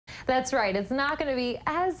That's right. It's not going to be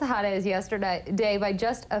as hot as yesterday by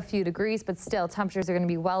just a few degrees, but still temperatures are going to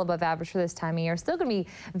be well above average for this time of year. Still going to be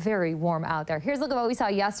very warm out there. Here's a look at what we saw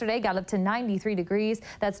yesterday. Got up to 93 degrees.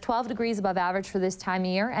 That's 12 degrees above average for this time of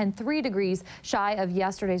year and 3 degrees shy of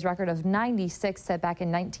yesterday's record of 96 set back in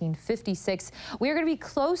 1956. We are going to be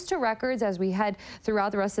close to records as we head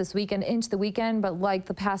throughout the rest of this weekend into the weekend, but like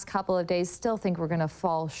the past couple of days, still think we're going to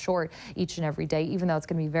fall short each and every day, even though it's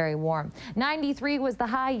going to be very warm. 93 was the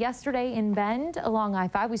high yesterday in Bend along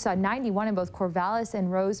I-5. We saw 91 in both Corvallis and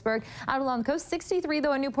Roseburg. Out along the coast, 63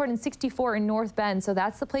 though in Newport and 64 in North Bend. So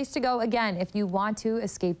that's the place to go again if you want to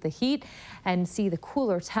escape the heat and see the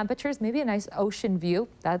cooler temperatures, maybe a nice ocean view.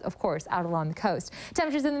 That, of course, out along the coast.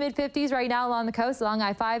 Temperatures in the mid-50s right now along the coast, along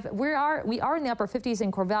I-5. We are in the upper 50s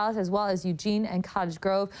in Corvallis as well as Eugene and Cottage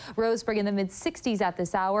Grove. Roseburg in the mid-60s at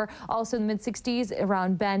this hour. Also in the mid-60s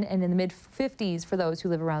around Bend and in the mid-50s for those who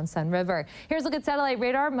live around Sun River. Here's a look at satellite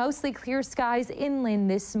radar. Mostly clear skies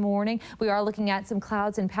inland this morning. We are looking at some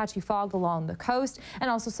clouds and patchy fog along the coast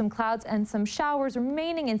and also some clouds and some showers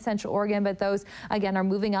remaining in Central Oregon, but those again are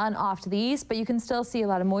moving on off to the east, but you can still see a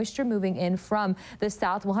lot of moisture moving in from the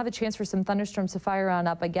south. We'll have a chance for some thunderstorms to fire on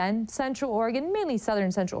up again. Central Oregon, mainly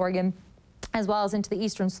southern Central Oregon, as well as into the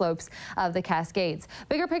eastern slopes of the Cascades.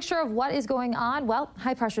 Bigger picture of what is going on. Well,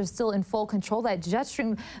 high pressure is still in full control. That jet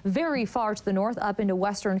stream very far to the north up into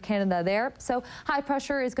western Canada there. So high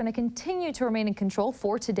pressure is going to continue to remain in control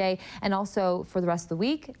for today and also for the rest of the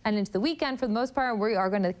week and into the weekend. For the most part, we are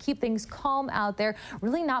going to keep things calm out there.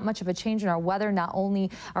 Really not much of a change in our weather. Not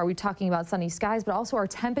only are we talking about sunny skies, but also our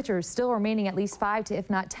temperatures still remaining at least 5 to if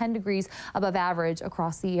not 10 degrees above average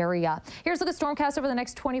across the area. Here's a look at Stormcast over the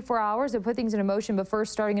next 24 hours. We'll put things into motion, but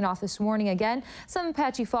first starting it off this morning again, some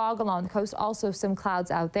patchy fog along the coast, also some clouds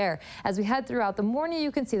out there. As we head throughout the morning,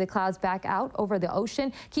 you can see the clouds back out over the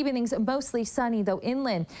ocean, keeping things mostly sunny though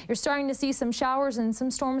inland. You're starting to see some showers and some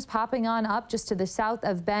storms popping on up just to the south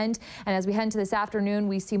of Bend, and as we head into this afternoon,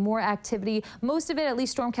 we see more activity. Most of it, at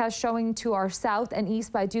least Stormcast, showing to our south and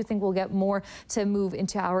east, but I do think we'll get more to move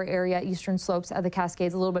into our area, eastern slopes of the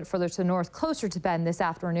Cascades, a little bit further to the north, closer to Bend this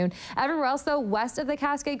afternoon. Everywhere else though, west of the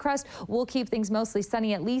Cascade Crest, we'll keep things mostly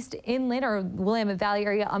sunny, at least inland or Willamette Valley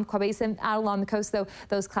area, Umpqua Basin. Out along the coast, though,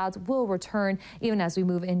 those clouds will return even as we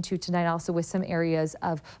move into tonight, also with some areas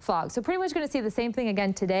of fog. So pretty much going to see the same thing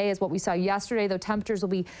again today as what we saw yesterday, though temperatures will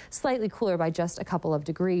be slightly cooler by just a couple of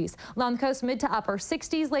degrees. Along the coast, mid to upper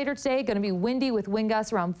 60s later today. Going to be windy with wind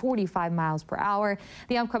gusts around 45 miles per hour.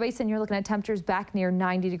 The Umpqua Basin, you're looking at temperatures back near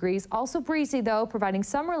 90 degrees. Also breezy, though, providing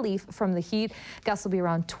some relief from the heat. Gusts will be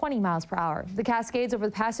around 20 miles per hour. The Cascades over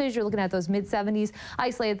the passage, you're looking at those mid-70s.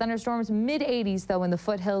 Isolated thunderstorms, mid-80s though in the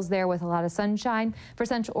foothills there with a lot of sunshine. For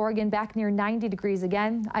Central Oregon, back near 90 degrees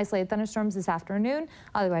again. Isolated thunderstorms this afternoon.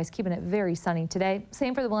 Otherwise, keeping it very sunny today.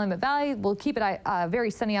 Same for the Willamette Valley. We'll keep it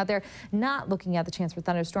very sunny out there. Not looking at the chance for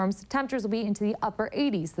thunderstorms. Temperatures will be into the upper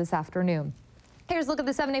 80s this afternoon. Here's a look at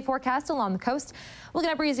the 7-day forecast along the coast. Looking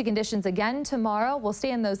at breezy conditions again tomorrow. We'll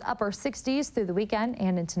stay in those upper 60s through the weekend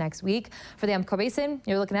and into next week. For the Umpqua Basin,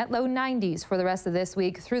 you're looking at low 90s for the rest of this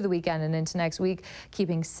week through the weekend and into next week,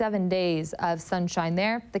 keeping 7 days of sunshine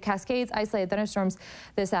there. The Cascades, isolated thunderstorms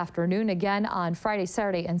this afternoon again on Friday,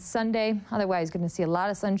 Saturday, and Sunday. Otherwise, going to see a lot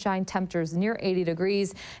of sunshine, temperatures near 80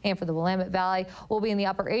 degrees. And for the Willamette Valley, we'll be in the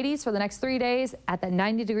upper 80s for the next 3 days at that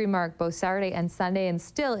 90-degree mark, both Saturday and Sunday, and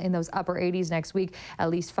still in those upper 80s next week, at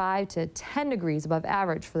least 5 to 10 degrees above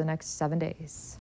average for the next 7 days.